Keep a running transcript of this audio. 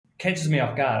catches me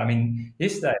off guard. I mean,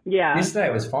 yesterday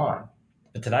it was fine,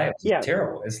 but today it was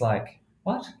terrible. It's like,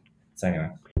 what? So anyway.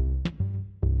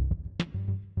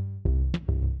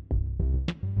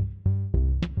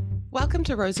 Welcome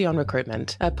to Rosie on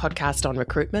Recruitment, a podcast on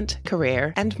recruitment,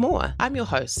 career, and more. I'm your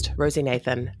host, Rosie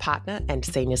Nathan, partner and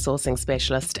senior sourcing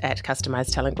specialist at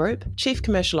Customised Talent Group, chief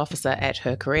commercial officer at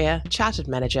Her Career, chartered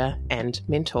manager, and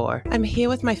mentor. I'm here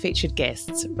with my featured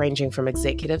guests, ranging from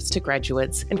executives to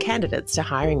graduates and candidates to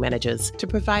hiring managers, to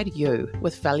provide you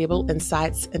with valuable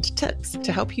insights and tips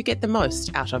to help you get the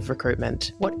most out of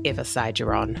recruitment, whatever side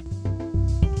you're on.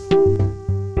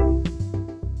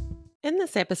 In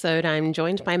this episode, I'm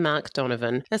joined by Mark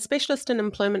Donovan, a specialist in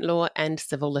employment law and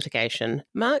civil litigation.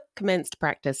 Mark commenced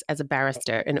practice as a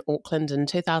barrister in Auckland in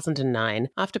 2009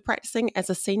 after practicing as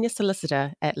a senior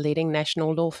solicitor at leading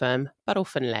national law firm Buddle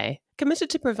Finlay. Committed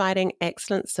to providing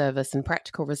excellent service and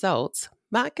practical results,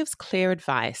 Mark gives clear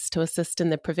advice to assist in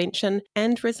the prevention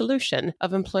and resolution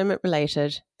of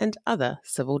employment-related and other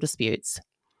civil disputes.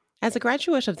 As a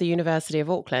graduate of the University of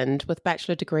Auckland with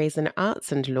bachelor degrees in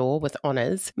arts and law with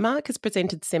honours, Mark has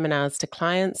presented seminars to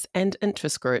clients and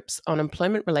interest groups on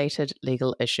employment-related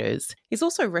legal issues. He's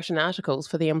also written articles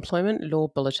for the Employment Law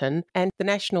Bulletin and the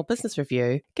National Business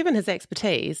Review. Given his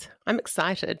expertise, I'm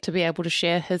excited to be able to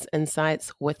share his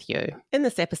insights with you. In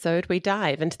this episode, we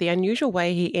dive into the unusual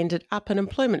way he ended up in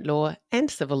employment law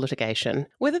and civil litigation,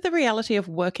 whether the reality of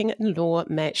working in law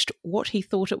matched what he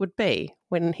thought it would be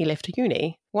when he left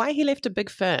uni, why he left a big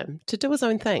firm to do his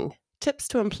own thing, tips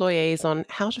to employees on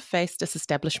how to face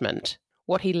disestablishment,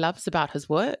 what he loves about his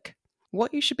work,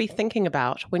 what you should be thinking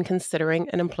about when considering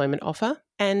an employment offer,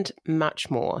 and much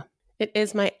more. It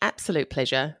is my absolute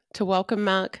pleasure to welcome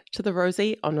Mark to the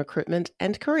Rosie on Recruitment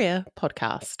and Career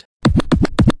podcast.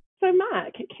 So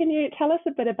Mark, can you tell us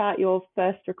a bit about your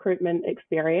first recruitment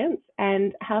experience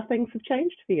and how things have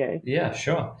changed for you? Yeah,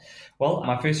 sure. Well,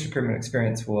 my first recruitment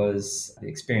experience was the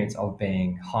experience of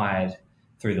being hired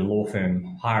through the law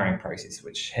firm hiring process,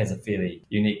 which has a fairly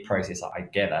unique process, I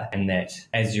gather, and that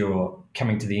as you're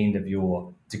coming to the end of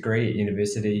your degree at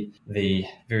university, the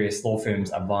various law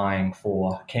firms are vying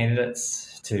for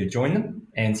candidates to join them.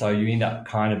 And so you end up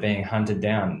kind of being hunted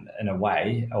down in a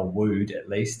way, or wooed at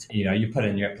least. You know, you put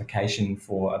in your application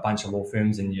for a bunch of law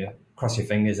firms and you cross your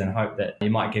fingers and hope that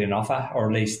you might get an offer or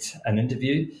at least an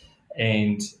interview.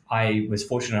 And I was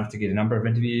fortunate enough to get a number of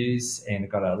interviews and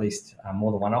got at least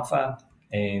more than one offer.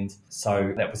 And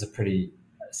so that was a pretty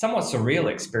somewhat surreal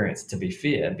experience, to be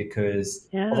fair, because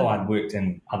although I'd worked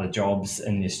in other jobs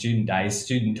in your student days,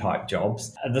 student type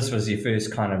jobs, this was your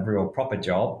first kind of real proper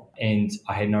job. And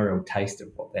I had no real taste of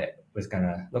what that was going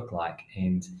to look like.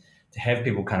 And to have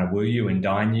people kind of woo you and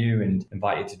dine you and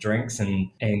invite you to drinks and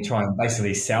try and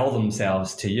basically sell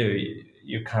themselves to you,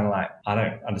 you're kind of like, I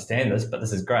don't understand this, but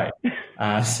this is great.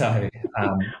 I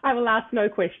will ask no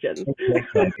questions.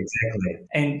 Exactly.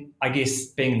 And I guess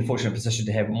being in the fortunate position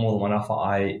to have more than one offer,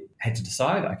 I had to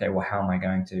decide, okay, well, how am I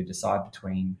going to decide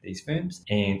between these firms?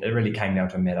 And it really came down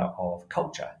to a matter of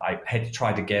culture. I had to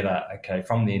try to gather, okay,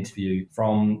 from the interview,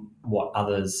 from what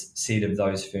others said of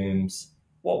those firms,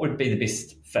 what would be the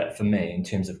best fit for me in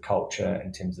terms of culture,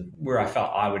 in terms of where I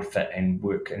felt I would fit and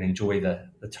work and enjoy the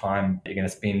time you're going to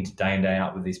spend day in, day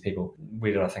out with these people.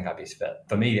 Where did I think I'd best fit?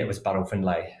 For me, that was Buddle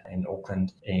Finlay in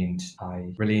Auckland, and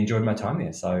I really enjoyed my time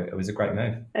there. So it was a great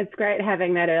move. It's great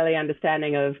having that early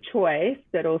understanding of choice,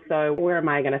 but also where am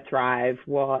I going to thrive?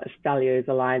 What values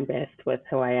align best with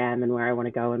who I am and where I want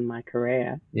to go in my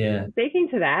career? Yeah. Speaking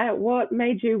to that, what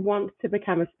made you want to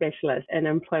become a specialist in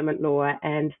employment law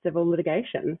and civil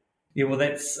litigation? Yeah, well,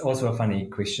 that's also a funny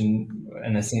question.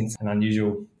 In a sense, an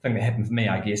unusual thing that happened for me,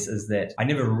 I guess, is that I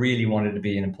never really wanted to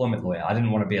be an employment lawyer. I didn't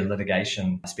want to be a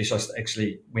litigation specialist.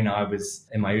 Actually, when I was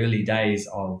in my early days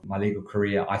of my legal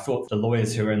career, I thought the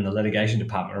lawyers who were in the litigation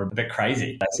department were a bit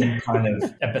crazy. They seemed kind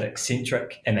of a bit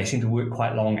eccentric, and they seemed to work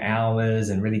quite long hours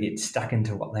and really get stuck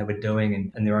into what they were doing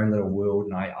and in their own little world.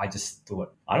 And I just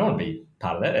thought, I don't want to be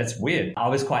part of that. That's weird. I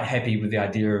was quite happy with the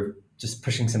idea of just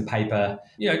pushing some paper,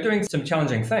 doing some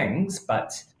challenging things,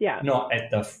 but not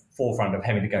at the forefront of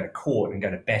having to go to court and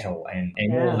go to battle and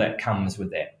all of that comes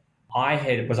with that.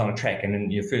 I was on a track, and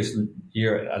in your first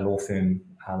year at a law firm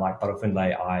like Buddle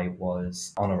Finlay, I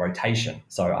was on a rotation.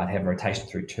 So I'd have a rotation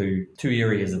through two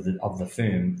areas of the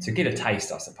firm to get a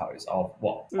taste, I suppose, of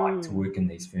what it's like to work in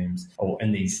these firms or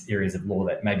in these areas of law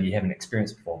that maybe you haven't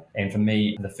experienced before. And for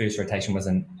me, the first rotation was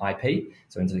in IP,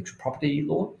 so intellectual property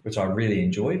law, which I really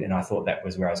enjoyed, and I thought that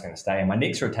was where I was going to stay. And my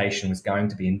next rotation was going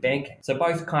to be in banking. So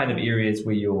both kind of areas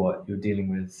where you're dealing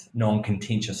with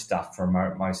non-contentious stuff for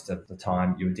most of the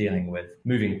time. You're dealing with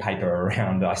moving paper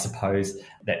around, I suppose.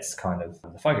 That's kind of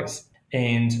the focus.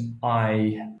 And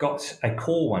I got a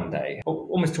call one day,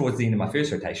 almost towards the end of my first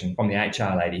rotation, from the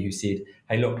HR lady who said,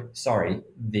 hey, look, sorry,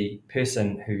 the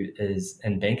person who is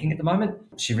in banking at the moment,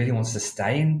 she really wants to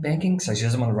stay in banking, so she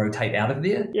doesn't want to rotate out of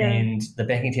there. Yeah. And the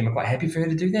banking team are quite happy for her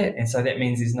to do that. And so that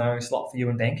means there's no slot for you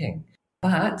in banking.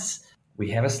 But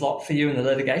we have a slot for you in the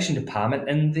litigation department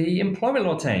in the employment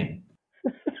law team.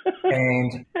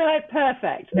 And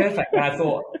perfect. And I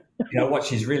thought, what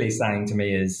she's really saying to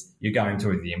me is, you're going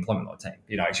to the employment law team.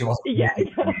 She wasn't. Yeah.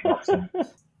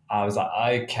 I was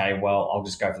like, okay, well, I'll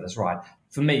just go for this ride.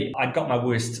 For me, I'd got my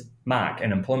worst mark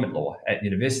in employment law at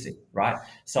university, right?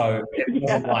 So it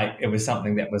wasn't like it was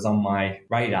something that was on my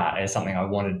radar as something I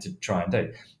wanted to try and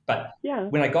do. But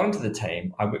when I got into the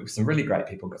team, I worked with some really great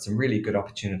people, got some really good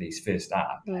opportunities first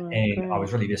up, and great. I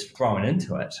was really just thrown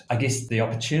into it. I guess the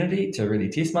opportunity to really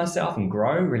test myself and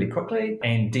grow really quickly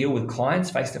and deal with clients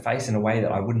face to face in a way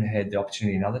that I wouldn't have had the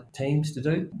opportunity in other teams to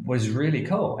do was really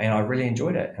cool. And I really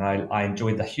enjoyed it. And I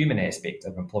enjoyed the human aspect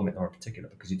of employment law in particular,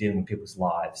 because you're dealing with people's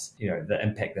lives, the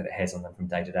impact that it has on them from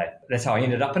day to day. That's how I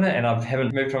ended up in it, and I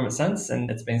haven't moved from it since.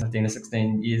 And it's been 15 or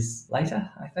 16 years later,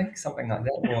 I think, something like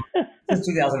that. Or since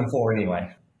 2004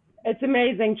 anyway. It's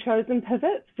amazing. Chosen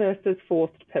pivots versus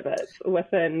forced pivots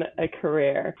within a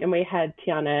career. And we had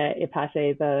Tiana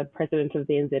Epate, the president of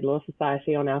the NZ Law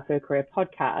Society, on our Her Career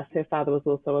podcast. Her father was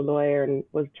also a lawyer and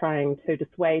was trying to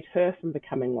dissuade her from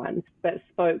becoming one, but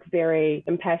spoke very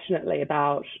impassionately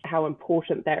about how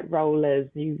important that role is.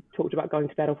 You talked about going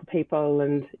to battle for people,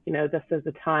 and, this is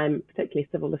a time, particularly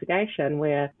civil litigation,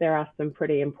 where there are some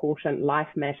pretty important life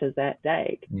matters at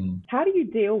stake. How do you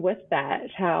deal with that?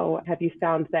 How have you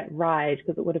found that ride?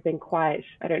 Because it would have been quite,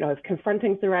 I don't know if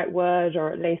confronting is the right word,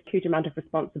 or at least huge amount of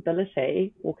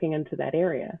responsibility walking into that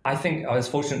area. I think I was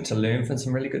fortunate to learn from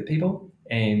some really good people.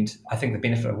 And I think the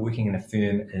benefit of working in a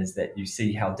firm is that you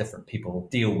see how different people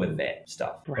deal with that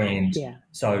stuff. Right, and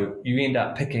so you end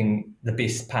up picking the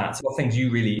best parts, what things you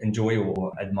really enjoy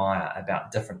or admire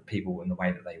about different people and the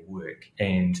way that they work.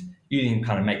 And you then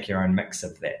kind of make your own mix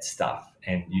of that stuff,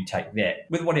 and you take that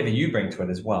with whatever you bring to it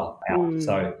as well out.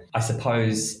 So I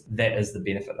suppose that is the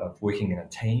benefit of working in a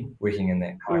team, working in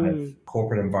that kind of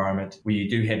corporate environment where you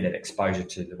do have that exposure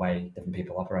to the way different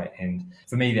people operate. And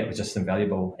for me, that was just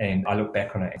invaluable. And I look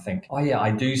back on it and think, oh yeah,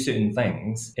 I do certain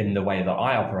things in the way that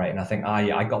I operate. And I think, oh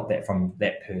yeah, I got that from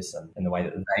that person in the way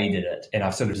that they did it. And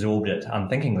I've sort of absorbed it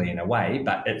unthinkingly in a way,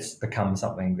 but it's become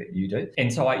something that you do.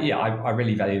 And so I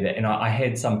really value that. And I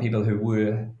had some people who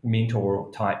were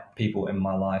mentor type people in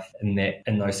my life in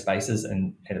those spaces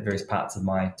and at various parts of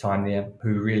my time there,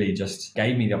 who really just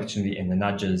gave me the opportunity and the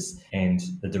nudges and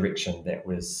the direction that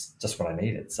was just what I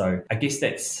needed. So I guess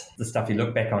that's the stuff you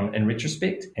look back on in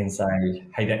retrospect and say,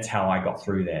 hey, that's how I got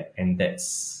through that, and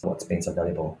that's what's been so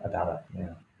valuable about it.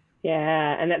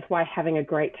 Yeah, and that's why having a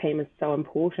great team is so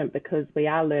important, because we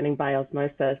are learning by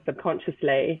osmosis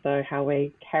subconsciously. So how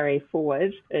we carry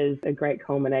forward is a great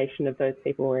culmination of those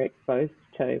people we're exposed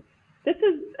to. This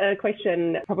is a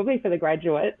question probably for the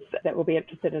graduates that will be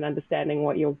interested in understanding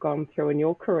what you've gone through in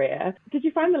your career. Did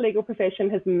you find the legal profession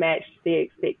has matched the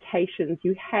expectations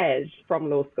you had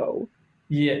from law school?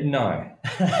 Yeah, no.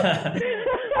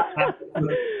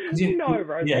 No,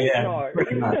 Rosie, no.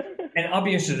 Pretty much. And I'll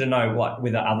be interested to know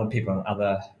whether other people in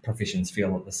other professions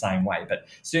feel the same way. But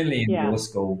certainly in law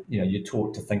school, you're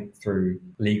taught to think through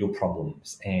legal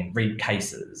problems and read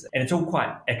cases. And it's all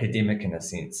quite academic in a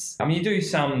sense. I mean, you do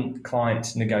some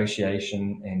client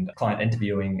negotiation and client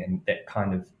interviewing and that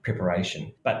kind of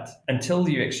preparation. But until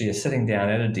you actually are sitting down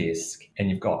at a desk and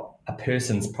you've got a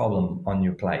person's problem on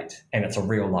your plate and it's a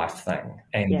real life thing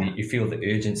and you feel the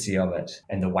urgency of it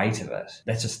and the weight of it,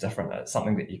 that's just different. It's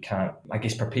something that you can't, I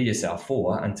guess, prepare yourself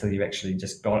for until you actually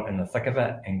just got in the thick of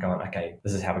it and gone, okay,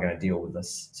 this is how we're going to deal with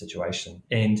this situation.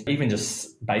 And even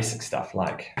just basic stuff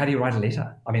like, how do you write a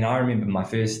letter? I mean, I remember my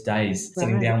first days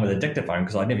sitting down with a dictaphone,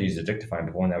 because I'd never used a dictaphone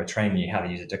before, and they were training me how to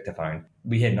use a dictaphone.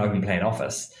 We had an open plan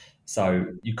office, so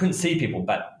you couldn't see people,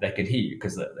 but they could hear you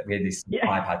because we had these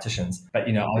high partitions. But,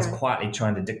 I was quietly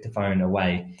trying to dictaphone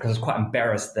away because I was quite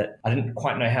embarrassed that I didn't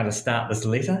quite know how to start this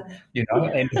letter,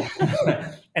 and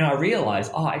and I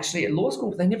realized, actually at law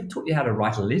school, they never taught you how to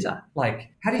write a letter.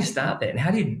 Like, how do you start that? And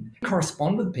how do you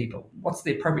correspond with people? What's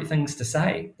the appropriate things to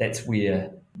say? That's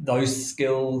where those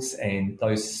skills and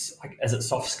those, is it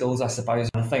soft skills, I suppose,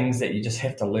 are the things that you just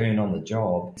have to learn on the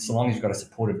job. So long as you've got a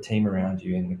supportive team around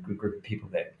you and a good group of people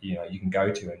that, you can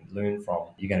go to and learn from,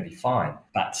 you're going to be fine.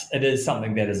 But it is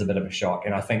something that is a bit of a shock.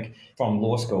 And I think from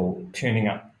law school, turning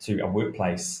up to a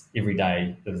workplace every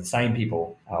day with the same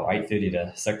people, 8:30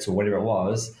 to 6 or whatever it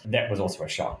was, that was also a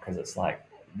shock, because it's like,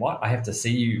 what? I have to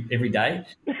see you every day?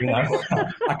 You know,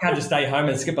 I can't just stay home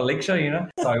and skip a lecture, you know?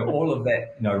 So all of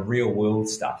that, you know, real world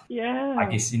stuff, I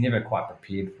guess you're never quite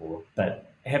prepared for. But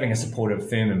having a supportive,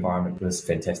 firm environment was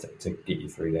fantastic to get you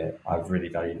through that. I've really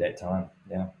valued that time.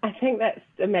 Yeah. I think that's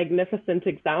a magnificent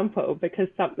example, because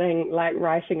something like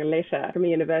writing a letter from a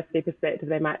university perspective,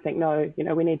 they might think, no, you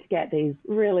know, we need to get these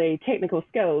really technical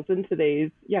skills into these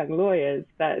young lawyers,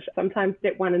 but sometimes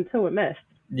step 1 and 2 are missed.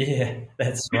 Yeah,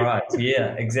 that's right.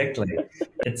 Yeah, exactly.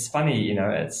 It's funny, you know,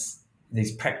 it's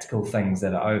these practical things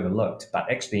that are overlooked,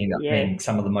 but actually end up being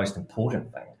some of the most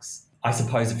important things. I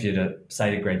suppose if you're to say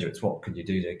to graduates, what could you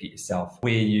do to get yourself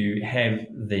where you have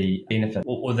the benefit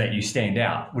or that you stand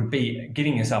out, would be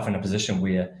getting yourself in a position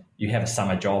where you have a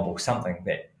summer job or something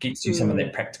that gets you some of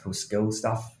that practical skill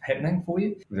stuff happening for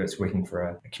you, whether it's working for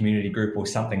a community group or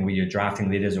something where you're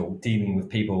drafting letters or dealing with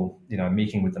people, you know,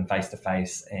 meeting with them face to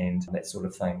face and that sort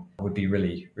of thing would be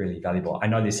really, really valuable. I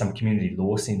know there's some community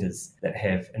law centres that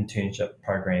have internship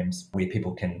programs where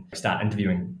people can start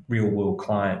interviewing real world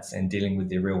clients and dealing with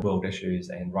their real world issues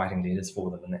and writing letters for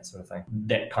them and that sort of thing.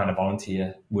 That kind of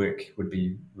volunteer work would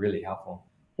be really helpful.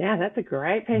 Yeah, that's a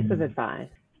great piece of advice.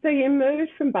 So you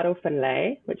moved from Buddle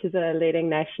Finlay, which is a leading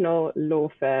national law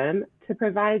firm, to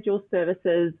provide your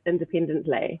services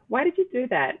independently. Why did you do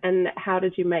that, and how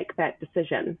did you make that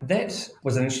decision? That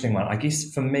was an interesting one, I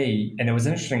guess, for me, and it was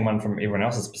an interesting one from everyone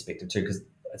else's perspective too, because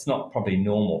it's not probably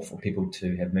normal for people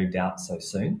to have moved out so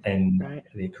soon in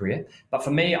their career. But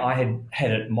for me, I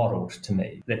had it modelled to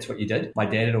me. That's what you did. My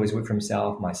dad had always worked for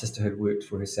himself. My sister had worked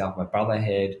for herself. My brother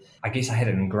had. I guess I had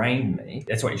it ingrained in me.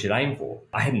 That's what you should aim for.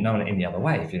 I hadn't known it any other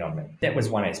way, if you know what I mean. That was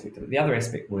one aspect of it. The other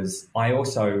aspect was I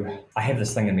have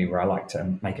this thing in me where I like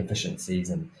to make efficiencies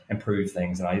and improve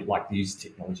things, and I like to use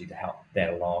technology to help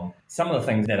that along. Some of the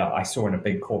things that I saw in a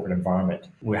big corporate environment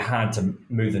were hard to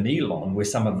move the needle on were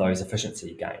some of those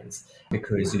efficiency gains,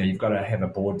 because, you know, you've got to have a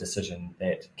board decision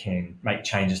that can make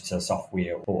changes to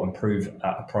software or improve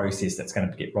a process that's going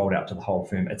to get rolled out to the whole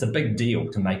firm. It's a big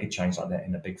deal to make a change like that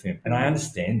in a big firm. And I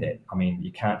understand that. I mean,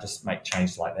 you can't just make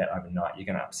changes like that overnight. You're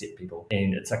going to upset people,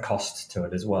 and it's a cost to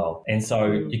it as well. And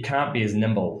so you can't be as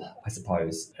nimble, I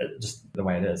suppose, just the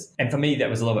way it is. And for me, that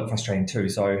was a little bit frustrating too.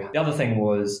 So the other thing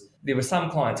was, there were some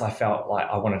clients I felt like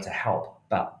I wanted to help,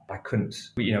 but I couldn't.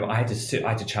 You know, I had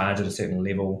to charge at a certain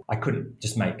level. I couldn't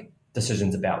just make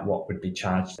decisions about what would be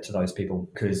charged to those people,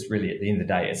 because really at the end of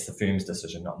the day, it's the firm's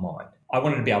decision, not mine. I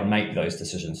wanted to be able to make those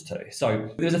decisions too. So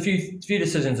there's a few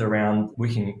decisions around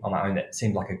working on my own that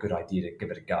seemed like a good idea to give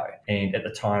it a go. And at the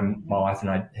time, my wife and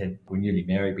I were newly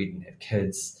married, we didn't have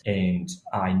kids. And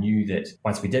I knew that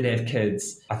once we did have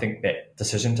kids, I think that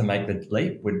decision to make the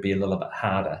leap would be a little bit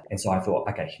harder. And so I thought,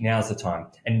 okay, now's the time.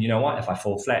 And you know what? If I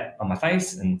fall flat on my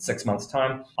face in 6 months'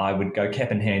 time, I would go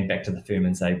cap in hand back to the firm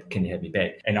and say, can you have me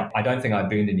back? And I don't think I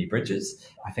burned any bridges.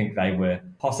 I think they were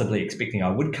possibly expecting I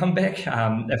would come back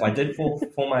if I did fall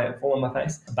on my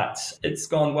face. But it's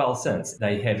gone well since.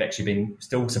 They have actually been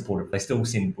still supportive. They still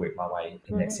send work my way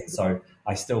in that sense. So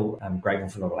I still am grateful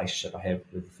for the relationship I have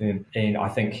with the firm. And I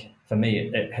think for me,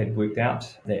 it had worked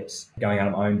out that going out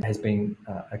on my own has been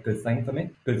a good thing for me,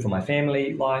 good for my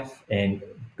family life, and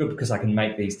good because I can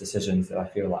make these decisions that I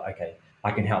feel like, okay,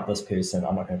 I can help this person,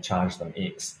 I'm not going to charge them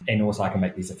X. And also I can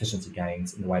make these efficiency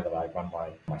gains in the way that I run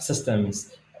my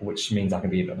systems, which means I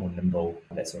can be a bit more nimble,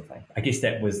 that sort of thing. I guess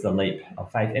that was the leap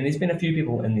of faith. And there's been a few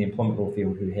people in the employment law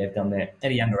field who have done that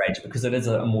at a younger age, because it is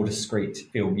a more discrete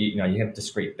field. You have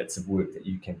discrete bits of work that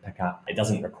you can pick up. It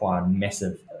doesn't require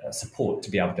massive support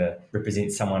to be able to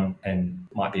represent someone, and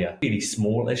might be a fairly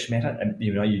smallish matter. And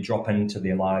you drop into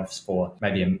their lives for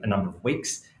maybe a number of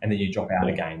weeks, and then you drop out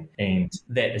again. And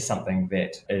that is something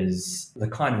that is the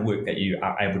kind of work that you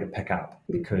are able to pick up,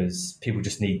 because people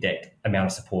just need that amount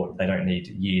of support. They don't need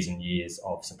years and years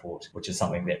of support, which is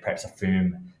something that perhaps a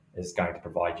firm is going to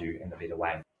provide you in a better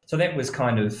way. So that was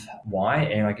kind of why,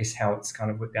 and I guess how it's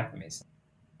kind of worked out for me.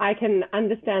 I can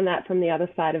understand that from the other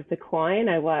side of the coin.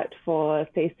 I worked for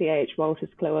CCH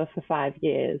Wolters Kluwer for 5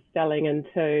 years, selling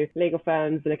into legal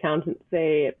firms and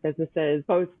accountancy businesses,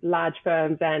 both large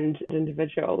firms and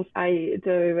individuals. I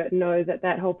do know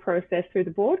that whole process through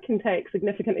the board can take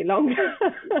significantly longer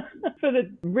for the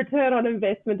return on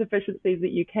investment efficiencies that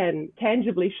you can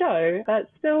tangibly show, but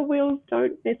still wheels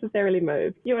don't necessarily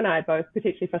move. You and I are both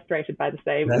particularly frustrated by the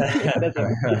same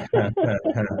mechanism.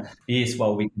 Yes,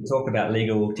 well, we can talk about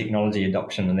legal technology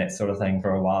adoption and that sort of thing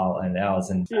for a while and hours,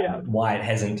 and why it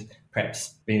hasn't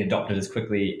perhaps been adopted as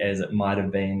quickly as it might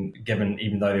have been given,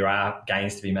 even though there are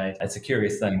gains to be made. It's a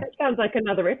curious thing. That sounds like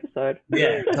another episode.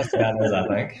 Yeah, just about is, I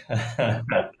think.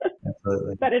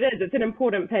 Absolutely. But it's an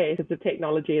important piece as the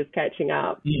technology is catching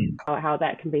up, how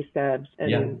that can be served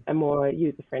in a more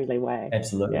user-friendly way.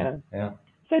 Absolutely. Yeah.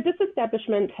 So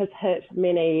disestablishment has hit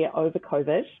many over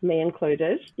COVID, me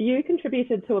included. You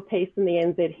contributed to a piece in the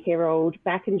NZ Herald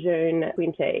back in June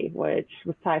 20, which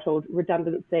was titled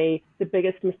Redundancy, the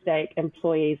biggest mistake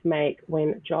employees make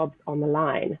when jobs on the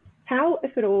line. How,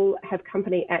 if at all, have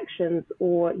company actions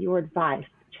or your advice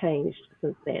changed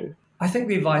since then? I think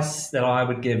the advice that I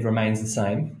would give remains the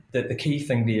same, that the key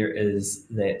thing there is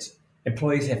that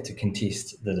employees have to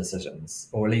contest the decisions,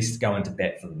 or at least go into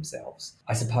bat for themselves.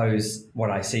 I suppose what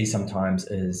I see sometimes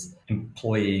is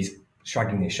employees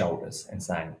shrugging their shoulders and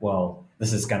saying, well,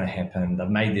 this is going to happen. They've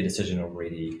made their decision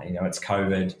already. It's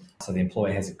COVID. So the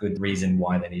employer has a good reason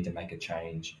why they need to make a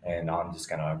change, and I'm just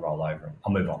going to roll over and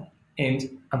I'll move on.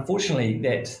 And unfortunately,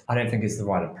 that I don't think is the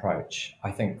right approach. I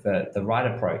think that the right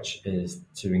approach is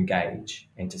to engage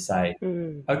and to say,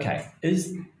 okay,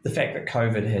 is the fact that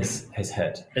COVID has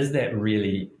hit, is that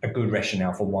really a good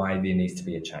rationale for why there needs to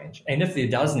be a change? And if there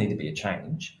does need to be a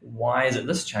change, why is it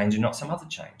this change and not some other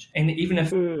change? And even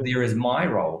if there is my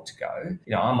role to go,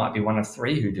 I might be one of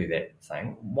 3 who do that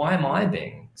thing. Why am I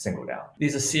being singled out?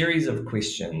 There's a series of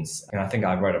questions, and I think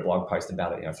I wrote a blog post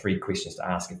about it, 3 questions to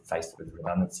ask if faced with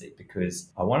redundancy,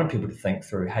 because I wanted people to think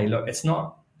through, hey, look, it's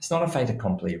not a fait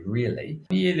accompli, really.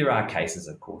 Yeah, there are cases,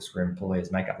 of course, where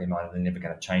employers make up their mind and they're never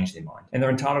going to change their mind. And they're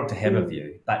entitled to have a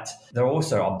view, but they're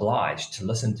also obliged to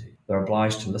listen to you. They're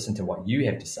obliged to listen to what you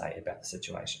have to say about the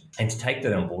situation and to take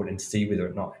that on board and see whether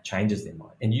or not it changes their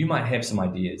mind. And you might have some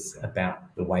ideas about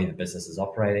the way the business is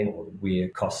operating, or where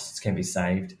costs can be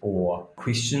saved, or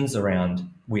questions around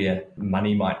where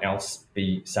money might else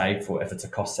be saved for if it's a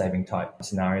cost-saving type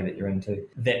scenario that you're into,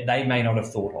 that they may not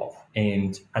have thought of.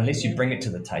 And unless you bring it to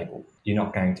the table, you're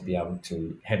not going to be able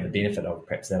to have the benefit of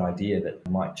perhaps that idea that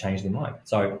might change their mind.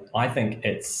 So I think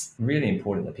it's really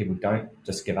important that people don't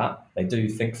just give up. They do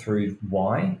think through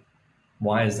why.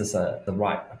 Why is this the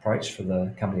right approach for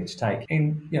the company to take?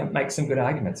 And make some good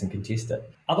arguments and contest it.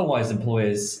 Otherwise,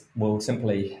 employers will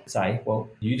simply say, well,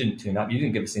 you didn't turn up, you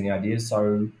didn't give us any ideas,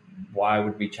 so why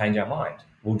would we change our mind?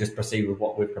 We'll just proceed with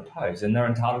what we've proposed. And they're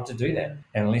entitled to do that.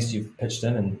 And unless you've pitched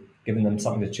in and given them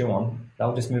something to chew on,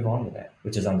 they'll just move on with that,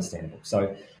 which is understandable.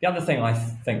 So the other thing I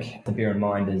think to bear in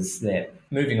mind is that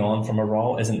moving on from a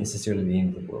role isn't necessarily the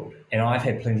end of the world. And I've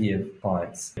had plenty of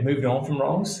clients moved on from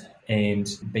roles and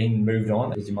been moved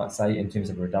on, as you might say, in terms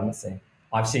of redundancy.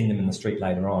 I've seen them in the street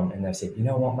later on and they've said, you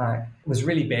know what, Mark, it was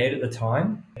really bad at the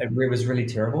time. It was really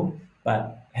terrible.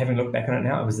 But having looked back on it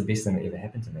now, it was the best thing that ever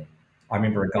happened to me. I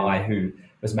remember a guy who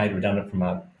was made redundant from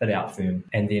a fit-out firm,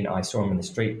 and then I saw him in the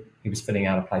street. He was fitting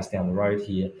out a place down the road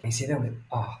here. He said,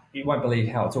 oh, you won't believe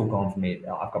how it's all gone for me.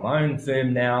 I've got my own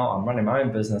firm now, I'm running my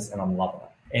own business, and I'm loving it.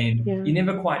 And you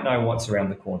never quite know what's around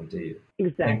the corner, do you?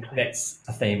 Exactly. And that's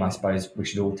a theme I suppose we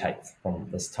should all take from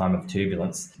this time of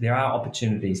turbulence. There are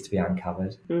opportunities to be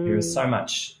uncovered. There is so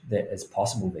much that is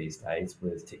possible these days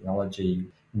with technology,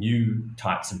 new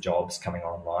types of jobs coming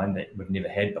online that we've never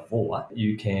had before.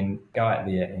 You can go out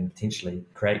there and potentially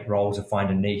create roles or find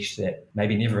a niche that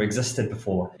maybe never existed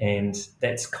before. And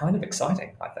that's kind of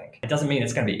exciting, I think. It doesn't mean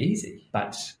it's going to be easy,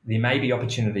 but there may be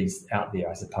opportunities out there,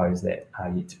 I suppose, that are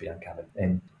yet to be uncovered.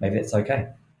 And maybe that's okay.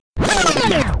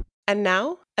 And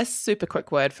now, a super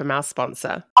quick word from our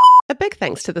sponsor. A big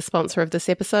thanks to the sponsor of this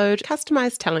episode,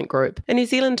 Customised Talent Group, a New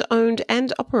Zealand-owned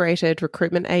and operated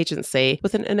recruitment agency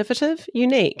with an innovative,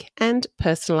 unique and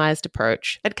personalised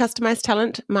approach. At Customised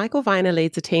Talent, Michael Viner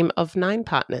leads a team of 9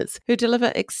 partners who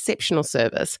deliver exceptional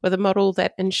service with a model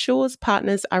that ensures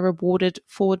partners are rewarded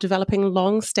for developing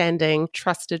long-standing,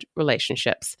 trusted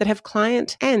relationships that have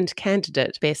client and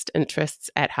candidate best interests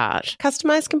at heart.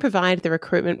 Customised can provide the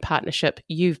recruitment partnership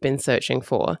you've been searching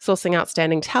for, sourcing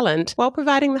outstanding talent while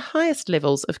providing the highest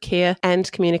levels of care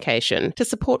and communication to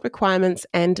support requirements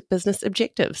and business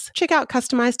objectives. Check out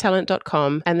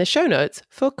customisedtalent.com and the show notes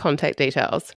for contact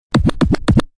details.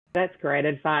 That's great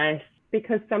advice.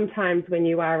 Because sometimes when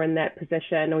you are in that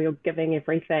position or you're giving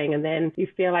everything and then you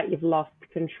feel like you've lost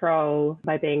control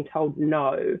by being told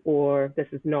no, or this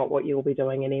is not what you'll be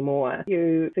doing anymore,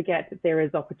 you forget that there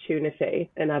is opportunity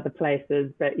in other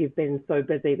places, but you've been so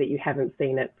busy that you haven't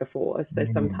seen it before. So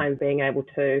sometimes being able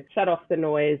to shut off the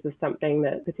noise of something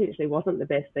that potentially wasn't the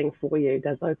best thing for you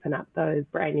does open up those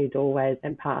brand new doorways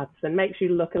and paths and makes you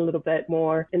look a little bit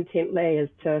more intently as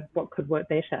to what could work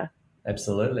better.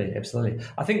 Absolutely, absolutely.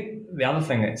 I think the other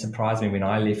thing that surprised me when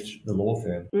I left the law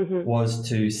firm was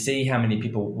to see how many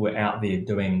people were out there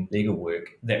doing legal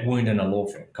work that weren't in a law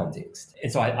firm context.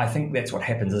 And so I think that's what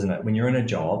happens, isn't it? When you're in a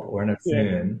job or in a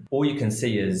firm, all you can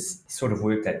see is sort of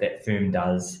work that that firm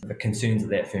does, the concerns that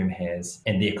that firm has,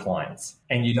 and their clients.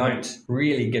 And you don't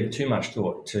really give too much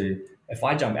thought to, if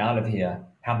I jump out of here,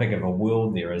 how big of a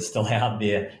world there is still out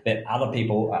there that other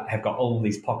people have got all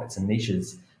these pockets and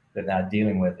niches that they're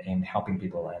dealing with and helping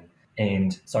people in.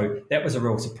 And so that was a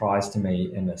real surprise to me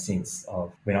in the sense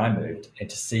of when I moved, and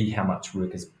to see how much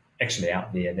work is actually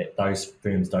out there that those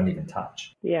firms don't even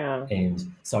touch. Yeah. And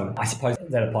so I suppose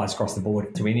that applies across the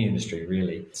board to any industry,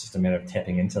 really. It's just a matter of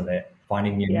tapping into that,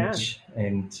 finding your niche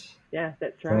and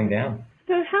that's drilling right. down.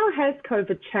 So how has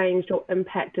COVID changed or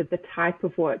impacted the type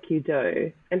of work you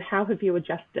do, and how have you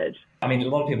adjusted? I mean, a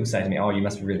lot of people say to me, oh, you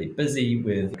must be really busy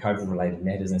with COVID-related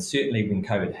matters. And certainly when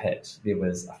COVID hit, there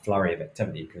was a flurry of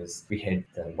activity because we had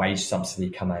the wage subsidy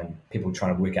come in, people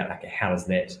trying to work out, okay, how does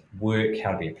that work?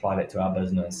 How do we apply that to our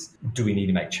business? Do we need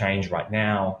to make change right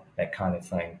now? That kind of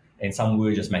thing. And some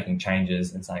were just making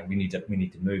changes and saying we need to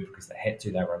move because they had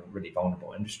to. They were in really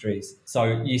vulnerable industries.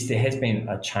 So yes, there has been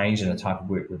a change in the type of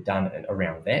work we've done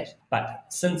around that. But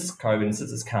since COVID and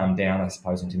since it's calmed down, I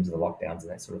suppose, in terms of the lockdowns and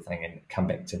that sort of thing, and come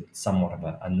back to somewhat of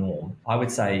a norm, I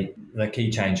would say the key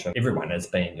change for everyone has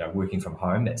been working from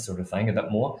home, that sort of thing, a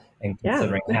bit more, and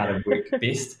considering how to work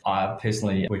best. I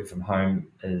personally, work from home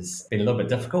has been a little bit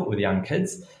difficult with young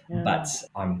kids, but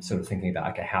I'm sort of thinking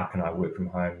about, okay, how can I work from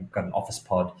home? Got an office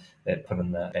pod that put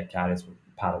in the backyard as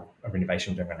part of a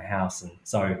renovation we're doing on a house. And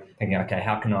so thinking, okay,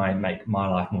 how can I make my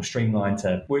life more streamlined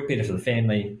to work better for the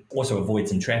family, also avoid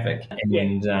some traffic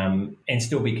and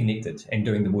still be connected and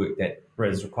doing the work that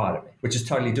is required of me, which is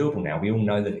totally doable now. We all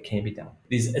know that it can be done.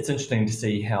 It's interesting to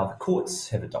see how the courts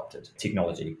have adopted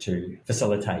technology to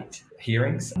facilitate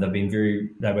hearings. They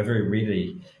were very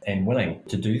ready and willing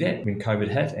to do that when COVID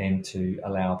hit and to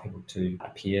allow people to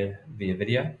appear via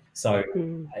video. So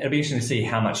it'll be interesting to see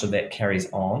how much of that carries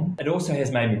on. It also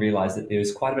has made me realise that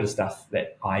there's quite a bit of stuff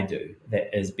that I do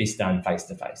that is best done face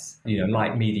to face,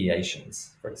 like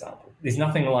mediations, for example. There's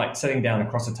nothing like sitting down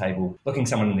across a table, looking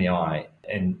someone in the eye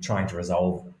and trying to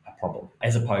resolve a problem,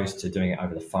 as opposed to doing it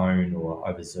over the phone or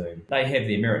over Zoom. They have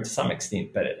their merit to some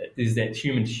extent, but there's that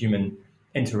human-to-human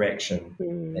interaction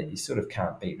that you sort of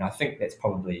can't beat. And I think that's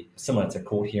probably similar to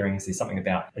court hearings. There's something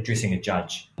about addressing a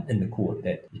judge in the court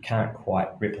that you can't quite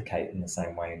replicate in the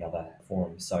same way in other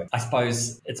forums. So I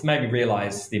suppose it's made me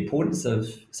realise the importance of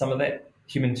some of that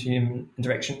human-to-human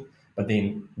interaction, but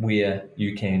then where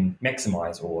you can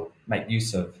maximise or make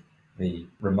use of the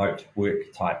remote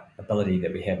work type ability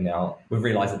that we have now, we've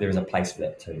realised that there is a place for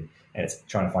that too. And it's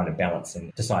trying to find a balance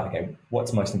and decide, okay,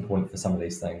 what's most important for some of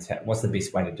these things? What's the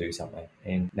best way to do something?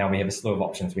 And now we have a slew of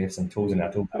options. We have some tools in our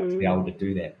toolbox to be able to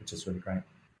do that, which is really great.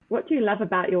 What do you love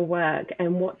about your work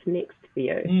and what's next for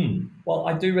you? Well,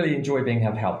 I do really enjoy being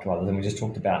able to help to others. And we just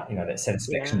talked about, that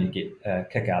satisfaction you get a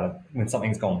kick out of when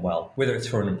something's gone well, whether it's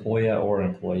for an employer or an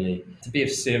employee, to be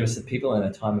of service to people in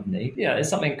a time of need. There's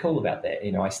something cool about that.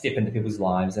 I step into people's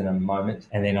lives in a moment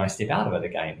and then I step out of it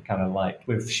again, kind of like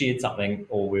we've shared something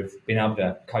or we've been able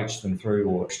to coach them through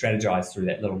or strategize through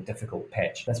that little difficult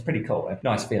patch. That's pretty cool. A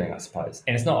nice feeling, I suppose.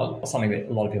 And it's not something that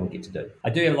a lot of people get to do. I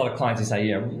do have a lot of clients who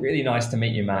say, really nice to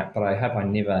meet you, Mark, but I hope I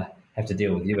never have to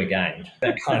deal with you again,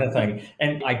 that kind of thing.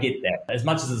 And I get that. As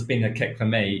much as it's been a kick for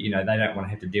me, they don't want to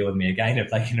have to deal with me again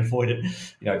if they can avoid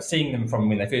it. Seeing them from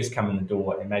when they first come in the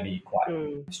door and maybe quite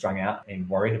strung out and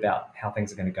worried about how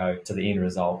things are going to go to the end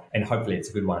result, and hopefully it's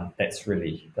a good one. That's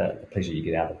really the pleasure you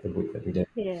get out of the work that we do.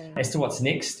 Yeah. As to what's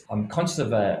next, I'm conscious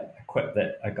of a quip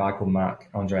that a guy called Mark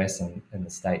Andreessen in the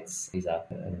States, he's an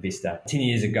investor. 10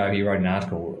 years ago, he wrote an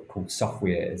article called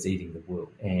Software is Eating the World.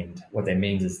 And what that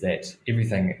means is that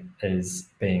everything is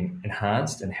being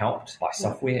enhanced and helped by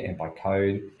software and by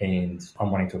code. And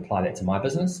I'm wanting to apply that to my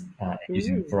business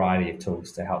using a variety of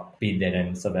tools to help bed that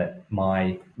in so that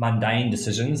my mundane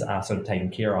decisions are sort of taken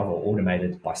care of or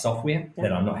automated by software,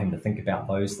 that I'm not having to think about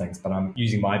those things, but I'm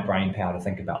using my brain power to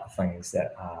think about the things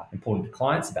that are important to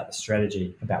clients, about the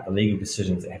strategy, about the legal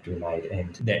decisions that have to be made.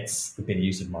 And that's the better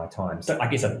use of my time. So I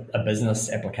guess a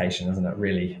business application, isn't it,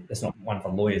 really? It's not one for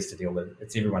lawyers to deal with.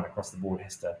 It's everyone across the board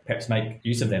has to perhaps make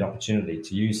use of that opportunity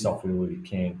to use software where we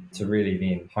can to really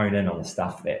then hone in on the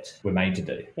stuff that we're made to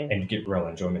do and get real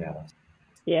enjoyment out of.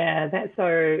 Yeah, that's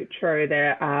so true.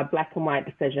 There are black and white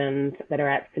decisions that are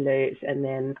absolute, and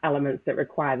then elements that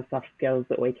require the soft skills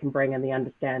that we can bring in the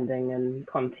understanding and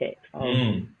context of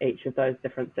each of those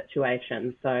different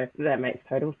situations. So that makes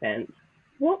total sense.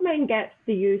 What main gaps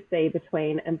do you see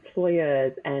between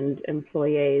employers and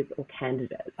employees or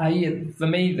candidates? Yeah, for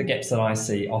me, the gaps that I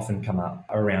see often come up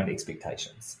around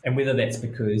expectations. And whether that's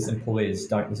because employers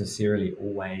don't necessarily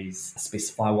always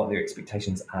specify what their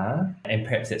expectations are, and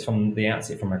perhaps that's from the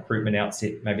outset, from recruitment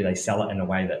outset, maybe they sell it in a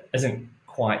way that isn't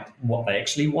quite what they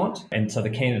actually want. And so the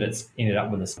candidates ended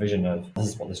up with this vision of this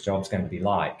is what this job's going to be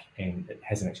like, and it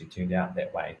hasn't actually turned out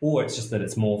that way. Or it's just that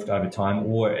it's morphed over time,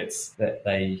 or it's that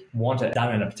they want it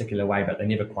done in a particular way, but they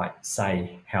never quite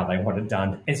say how they want it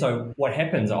done. And so what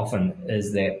happens often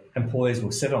is that employers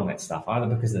will sit on that stuff,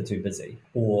 either because they're too busy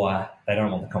or they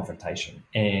don't want the confrontation.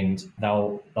 And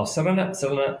they'll sit on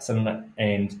it,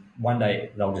 and one day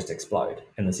they'll just explode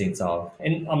in the sense of,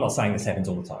 and I'm not saying this happens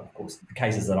all the time, of course, the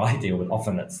cases that I deal with,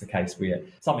 often it's the case where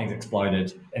something's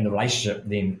exploded and the relationship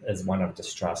then is one of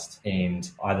distrust, and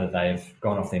either they've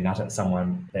gone off their nut at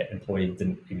someone, that employee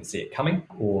didn't even see it coming,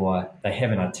 or they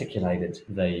haven't articulated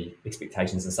the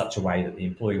expectations in such a way that the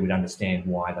employee would understand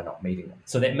why they're not meeting them.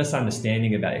 So that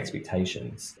misunderstanding about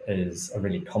expectations is a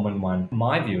really common one.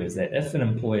 My view is that if an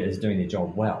employer is doing their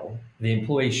job well, the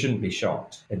employee shouldn't be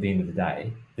shocked at the end of the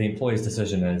day. The employer's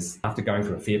decision is, after going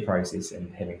through a fair process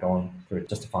and having gone through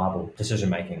justifiable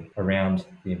decision-making around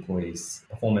the employee's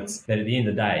performance, that at the end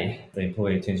of the day, the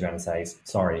employer turns around and says,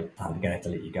 sorry, I'm going to have to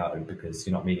let you go because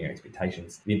you're not meeting your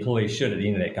expectations. The employee should, at the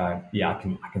end of that, go, yeah,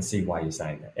 I can see why you're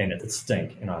saying that. And it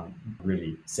stink, and I'm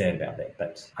really sad about that,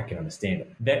 but I can understand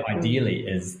it. That ideally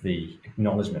is the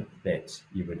acknowledgement that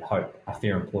you would hope a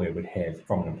fair employer would have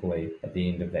from an employee at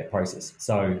the end of that process.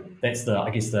 So that's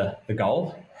the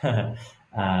goal.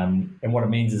 And what it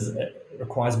means is it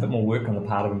requires a bit more work on the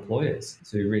part of employers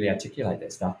to really articulate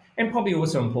that stuff. And probably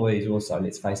also employees also,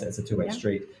 let's face it, it's a two-way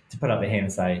street, to put up their hand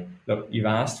and say, look, you've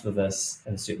asked for this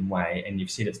in a certain way and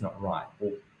you've said it's not right.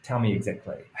 Well, tell me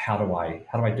exactly how do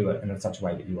I do it in such a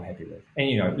way that you are happy with?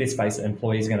 And, let's face it,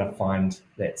 employees are going to find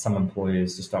that some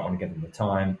employers just don't want to give them the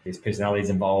time. There's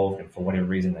personalities involved, and for whatever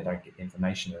reason, they don't get the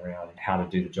information around how to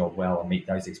do the job well and meet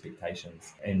those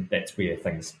expectations. And that's where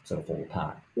things sort of fall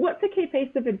apart. What's a key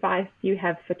piece of advice you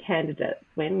have for candidates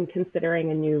when considering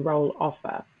a new role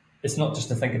offer? It's not just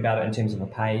to think about it in terms of a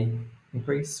pay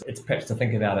increase. It's perhaps to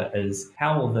think about it as,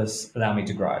 how will this allow me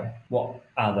to grow? What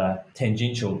are the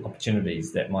tangential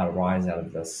opportunities that might arise out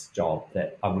of this job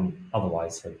that I wouldn't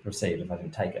otherwise have received if I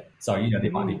didn't take it? So,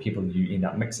 there might be people you end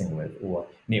up mixing with or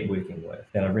networking with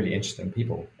that are really interesting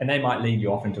people, and they might lead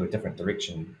you off into a different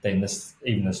direction than this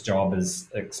job is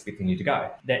expecting you to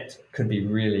go. That could be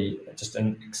really just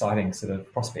an exciting sort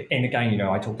of prospect. And again,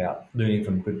 I talk about learning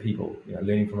from good people,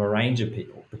 learning from a range of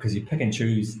people, because you pick and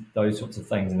choose those sorts of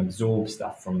things and absorb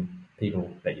stuff from people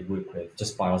that you work with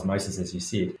just by osmosis, as you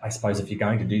said. I suppose if you're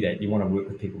going to do that, you want to work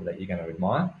with people that you're going to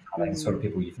admire, the sort of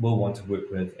people you will want to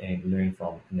work with and learn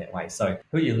from in that way. So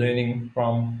who are you learning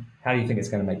from? How do you think it's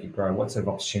going to make you grow? What sort of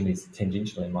opportunities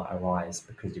tangentially might arise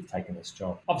because you've taken this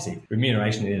job? Obviously,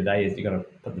 remuneration at the end of the day is you've got to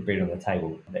put the bread on the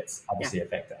table. That's obviously a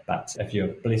factor. But if you're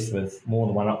blessed with more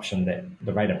than one option that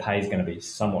the rate of pay is going to be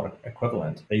somewhat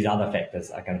equivalent, these other factors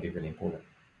are going to be really important.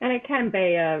 And it can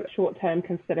be a short-term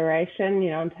consideration,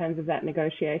 in terms of that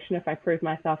negotiation. If I prove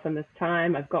myself in this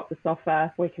time, I've got this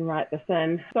offer, we can write this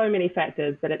in. So many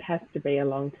factors, but it has to be a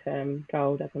long-term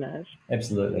goal, doesn't it?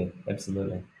 Absolutely.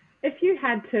 If you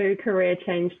had to career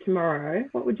change tomorrow,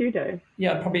 what would you do?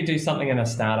 Yeah, I'd probably do something in a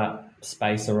startup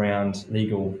space around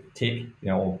legal tech,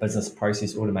 or business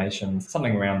process automation,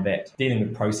 something around that, dealing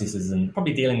with processes and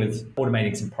probably dealing with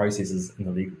automating some processes in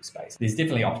the legal space. There's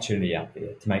definitely opportunity out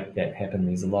there to make that happen.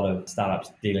 There's a lot of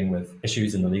startups dealing with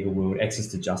issues in the legal world. Access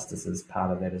to justice is part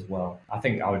of that as well. I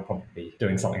think I would probably be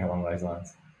doing something along those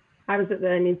lines. I was at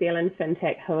the New Zealand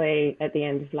FinTech Hui at the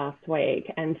end of last week,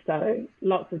 and so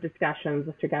lots of discussions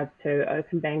with regards to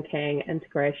open banking,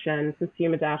 integration,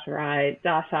 consumer data rights,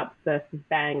 startups versus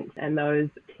banks, and those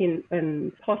tense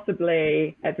and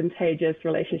possibly advantageous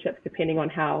relationships depending on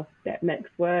how that mix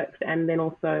works, and then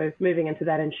also moving into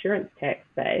that insurance tech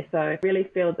space. So I really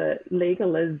feel that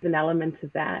legal is an element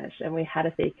of that, and we had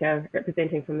a speaker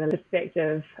representing from the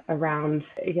perspective around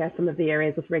some of the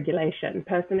areas of regulation.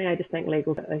 Personally, I just think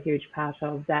legal is a huge part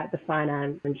of that. The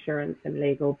finance, insurance and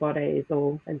legal bodies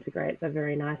all integrate so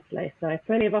very nicely. So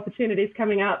plenty of opportunities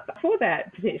coming up for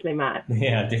that potentially, Mark.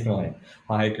 Yeah, definitely.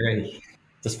 I agree.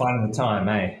 Just finding the time,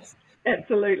 eh?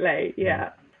 Absolutely,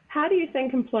 yeah. How do you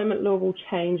think employment law will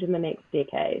change in the next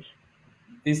decade?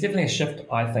 There's definitely a shift,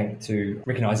 I think, to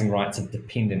recognising rights of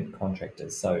dependent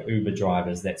contractors, so Uber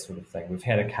drivers, that sort of thing. We've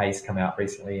had a case come out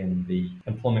recently in the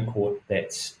employment court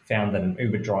that found that an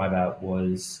Uber driver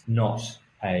was not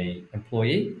a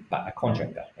employee, but a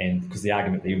contractor. And because the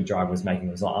argument the Uber driver was making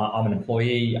was, I'm an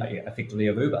employee effectively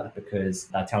of Uber because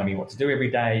they're telling me what to do every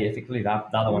day. Effectively, the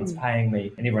other one's paying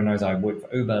me, and everyone knows I work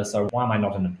for Uber, so why am I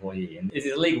not an employee? And there's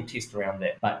a legal test around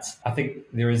that. But I think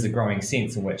there is a growing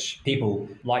sense in which people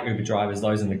like Uber drivers,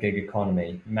 those in the gig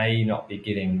economy, may not be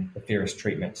getting the fairest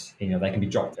treatment. They can be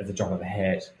dropped at the drop of a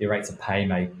hat. Their rates of pay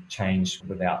may change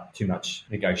without too much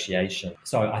negotiation.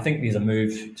 So I think there's a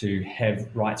move to have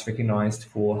rights recognised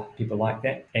for people like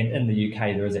that. And in the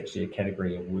UK, there is actually a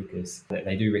category of workers that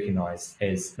they do recognise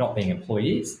as not being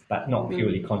employees, but not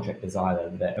purely contractors either,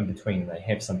 that in between they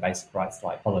have some basic rights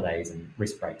like holidays and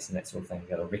rest breaks and that sort of thing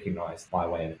that are recognised by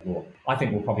way of law. I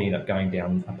think we'll probably end up going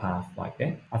down a path like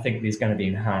that. I think there's going to be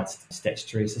enhanced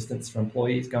statutory assistance for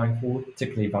employees going forward,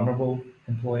 particularly vulnerable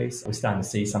employees. We're starting to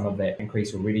see some of that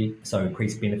increase already. So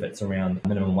increased benefits around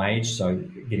minimum wage, so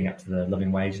getting up to the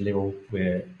living wage level,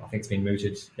 where I think it's been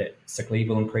mooted that sick leave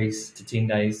will increase to 10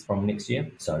 days from next year.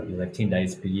 So you'll have 10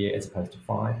 days per year as opposed to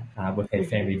 5. We've had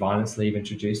family violence leave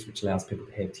introduced, which allows people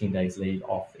to have 10 days leave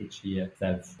off each year if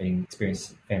they've been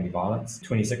experienced family violence.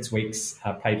 26 weeks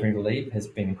paid parental leave has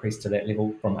been increased to that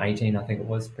level from 18, I think it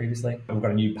was previously. We've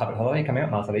got a new public holiday coming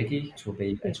out, Matariki, which will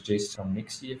be introduced from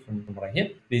next year from what I hear.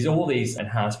 There's all these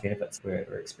enhanced benefits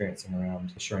we're experiencing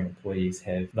around ensuring employees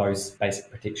have those basic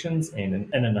protections and in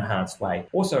an enhanced way.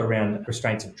 Also around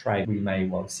restraints of trade, we may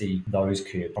well see those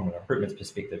curbed from a recruitment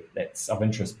perspective. That's of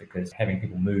interest because having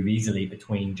people move easily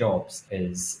between jobs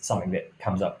is something that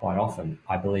comes up quite often.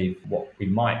 I believe what we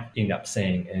might end up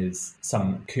seeing is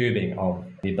some curbing of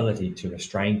the ability to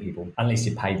restrain people unless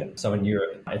you pay them. So in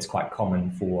Europe, it's quite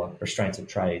common for restraints of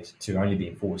trade to only be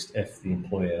enforced if the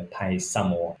employer pays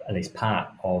some or at least part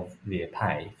of their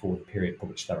pay for the period for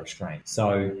which they're restrained.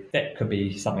 So that could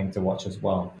be something to watch as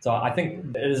well. So I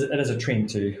think it is a trend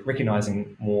to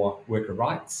recognising more worker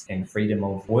rights and freedom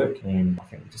of work, and I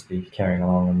think we'll just be carrying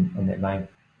along in that vein.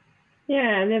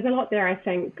 Yeah, and there's a lot there, I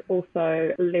think,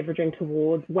 also leveraging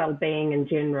towards well-being in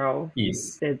general.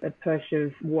 Yes. There's a push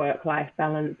of work-life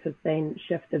balance has been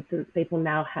shifted since people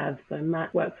now have so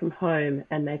much work from home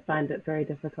and they find it very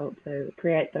difficult to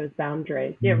create those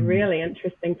boundaries. Yeah, really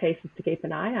interesting pieces to keep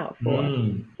an eye out for.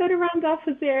 So to round off,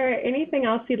 is there anything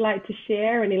else you'd like to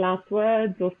share? Any last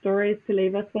words or stories to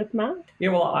leave us with, Mark? Yeah,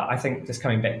 well, I think just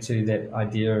coming back to that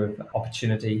idea of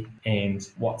opportunity and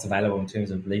what's available in terms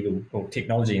of legal or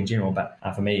technology in general, but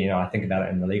for me, I think about it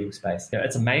in the legal space.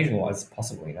 It's amazing what is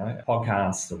possible,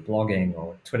 podcasts or blogging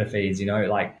or Twitter feeds,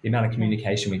 like the amount of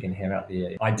communication we can have out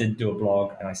there. I did do a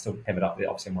blog and I still have it up there,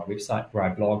 obviously on my website, where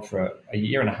I blogged for a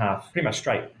year and a half, pretty much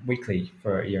straight weekly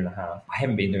for a year and a half. I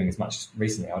haven't been doing as much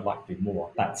recently. I would like to do more.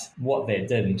 But what that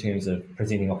did in terms of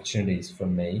presenting opportunities for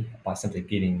me by simply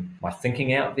getting my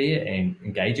thinking out there and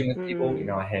engaging with people,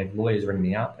 I have lawyers ring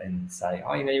me up and say,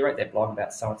 you wrote that blog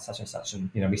about such and such,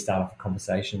 and we start off a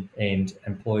conversation, and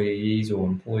employees or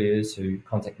employers who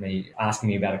contact me asking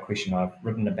me about a question I've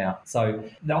written about. So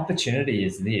the opportunity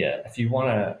is there. If you want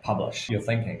to publish your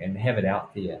thinking and have it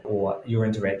out there, or your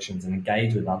interactions and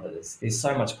engage with others, there's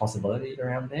so much possibility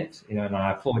around that, and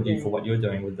I applaud you for what you're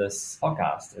doing with this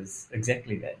podcast is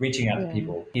exactly that, reaching out to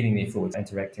people, getting their thoughts,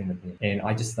 interacting with them. And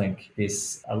I just think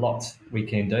there's a lot we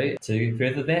can do to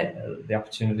further that. The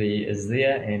opportunity is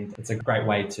there, and it's a great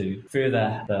way to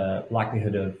further the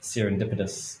likelihood of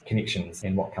serendipitous connections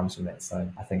and what comes from that. So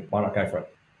I think why not go for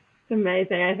it? It's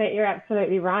amazing. I think you're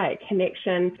absolutely right.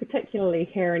 Connection, particularly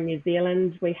here in New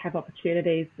Zealand, we have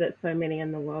opportunities that so many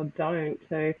in the world don't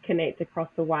to connect across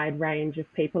a wide range of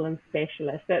people and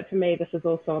specialists. But for me, this is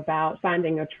also about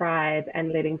finding your tribe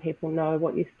and letting people know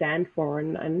what you stand for.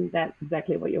 And that's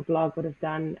exactly what your blog would have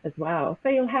done as well. So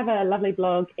you'll have a lovely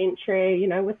blog entry,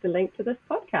 with the link to this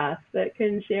podcast that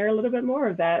can share a little bit more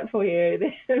of that for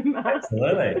you.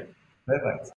 Absolutely.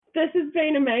 Perfect. This has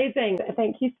been amazing.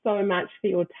 Thank you so much for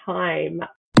your time.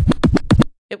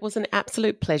 It was an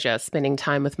absolute pleasure spending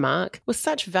time with Mark, with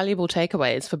such valuable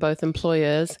takeaways for both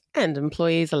employers and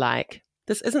employees alike.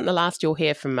 This isn't the last you'll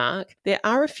hear from Mark. There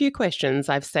are a few questions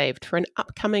I've saved for an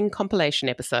upcoming compilation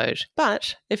episode.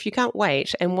 But if you can't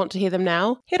wait and want to hear them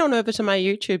now, head on over to my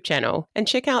YouTube channel and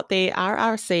check out the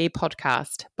RRC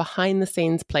podcast Behind the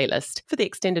Scenes playlist for the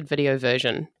extended video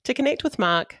version. To connect with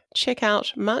Mark, check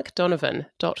out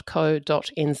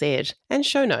markdonovan.co.nz and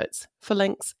show notes for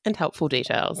links and helpful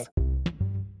details.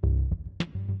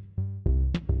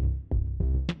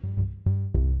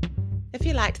 If If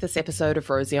you liked this episode of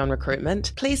Rosie on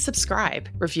Recruitment, please subscribe,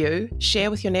 review, share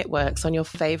with your networks on your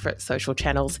favourite social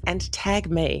channels, and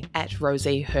tag me at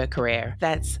Rosie Her Career.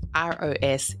 That's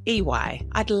ROSEY.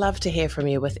 I'd love to hear from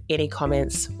you with any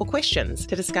comments or questions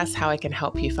to discuss how I can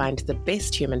help you find the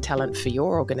best human talent for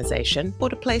your organisation or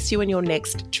to place you in your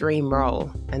next dream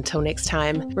role. Until next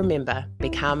time, remember, be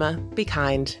calmer, be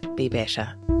kind, be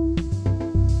better.